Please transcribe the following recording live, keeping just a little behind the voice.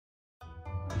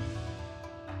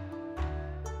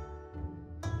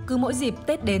Cứ mỗi dịp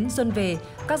Tết đến xuân về,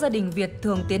 các gia đình Việt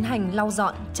thường tiến hành lau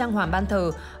dọn, trang hoàng ban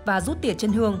thờ và rút tỉa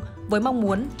chân hương với mong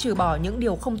muốn trừ bỏ những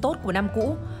điều không tốt của năm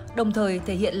cũ, đồng thời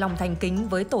thể hiện lòng thành kính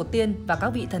với tổ tiên và các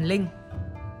vị thần linh.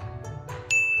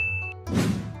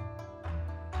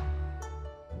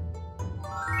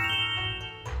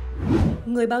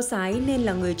 Người bao sái nên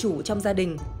là người chủ trong gia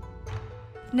đình.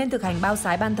 Nên thực hành bao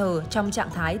sái ban thờ trong trạng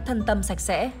thái thân tâm sạch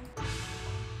sẽ.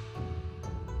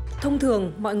 Thông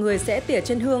thường, mọi người sẽ tỉa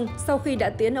chân hương sau khi đã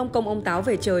tiễn ông Công ông Táo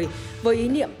về trời với ý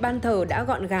niệm ban thờ đã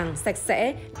gọn gàng, sạch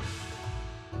sẽ.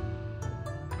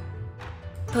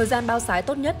 Thời gian bao sái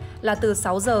tốt nhất là từ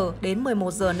 6 giờ đến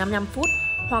 11 giờ 55 phút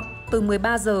hoặc từ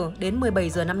 13 giờ đến 17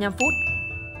 giờ 55 phút.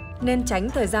 Nên tránh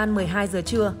thời gian 12 giờ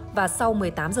trưa và sau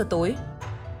 18 giờ tối.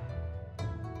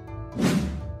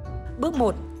 Bước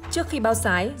 1. Trước khi bao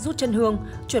sái, rút chân hương,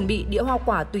 chuẩn bị đĩa hoa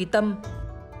quả tùy tâm,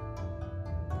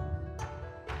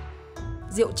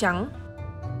 rượu trắng,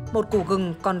 một củ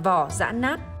gừng còn vỏ giã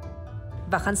nát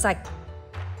và khăn sạch.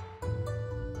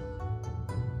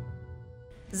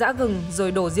 Giã gừng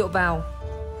rồi đổ rượu vào.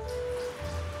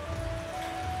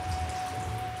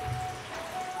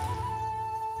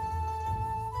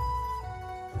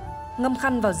 Ngâm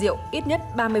khăn vào rượu ít nhất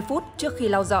 30 phút trước khi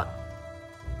lau dọn.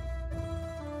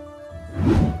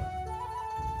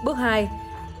 Bước 2.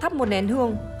 Thắp một nén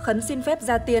hương, khấn xin phép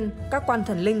gia tiên, các quan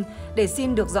thần linh để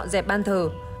xin được dọn dẹp ban thờ.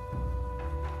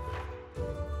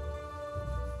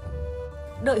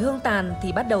 Đợi hương tàn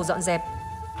thì bắt đầu dọn dẹp.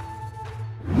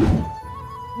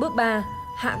 Bước 3.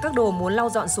 Hạ các đồ muốn lau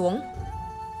dọn xuống.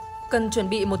 Cần chuẩn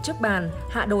bị một chiếc bàn,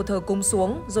 hạ đồ thờ cúng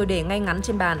xuống rồi để ngay ngắn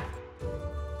trên bàn.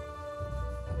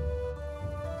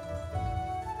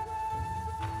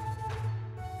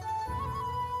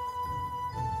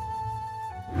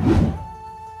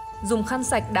 Dùng khăn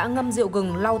sạch đã ngâm rượu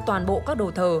gừng lau toàn bộ các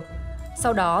đồ thờ.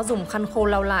 Sau đó dùng khăn khô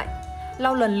lau lại.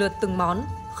 Lau lần lượt từng món,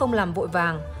 không làm vội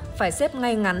vàng, phải xếp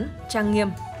ngay ngắn, trang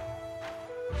nghiêm.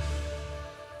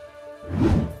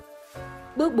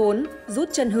 Bước 4. Rút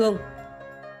chân hương.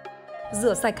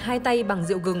 Rửa sạch hai tay bằng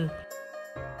rượu gừng.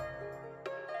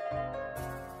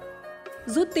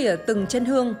 Rút tỉa từng chân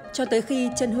hương cho tới khi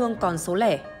chân hương còn số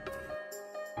lẻ.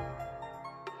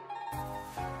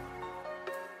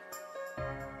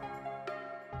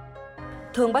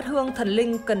 Thường bát hương thần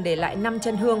linh cần để lại 5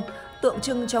 chân hương, tượng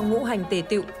trưng cho ngũ hành tề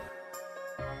tựu.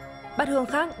 Bát hương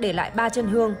khác để lại 3 chân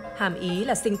hương, hàm ý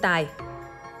là sinh tài.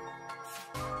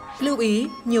 Lưu ý,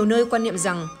 nhiều nơi quan niệm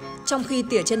rằng trong khi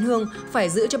tỉa chân hương phải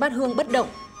giữ cho bát hương bất động,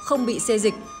 không bị xê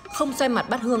dịch, không xoay mặt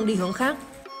bát hương đi hướng khác.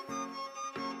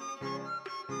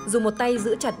 Dùng một tay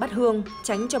giữ chặt bát hương,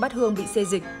 tránh cho bát hương bị xê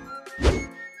dịch.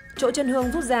 Chỗ chân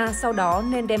hương rút ra sau đó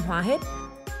nên đem hóa hết.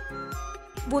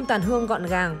 Vun tàn hương gọn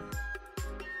gàng.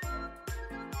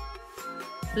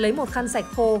 Lấy một khăn sạch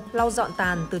khô lau dọn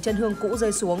tàn từ chân hương cũ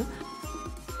rơi xuống.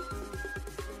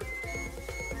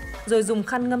 Rồi dùng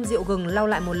khăn ngâm rượu gừng lau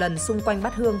lại một lần xung quanh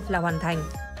bát hương là hoàn thành.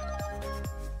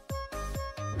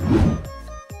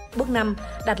 Bước 5.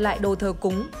 Đặt lại đồ thờ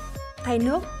cúng. Thay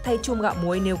nước, thay chum gạo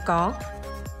muối nếu có.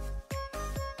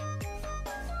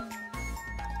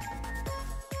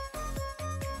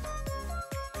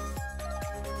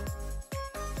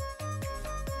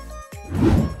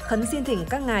 Khấn xin thỉnh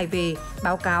các ngài về,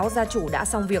 báo cáo gia chủ đã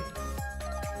xong việc.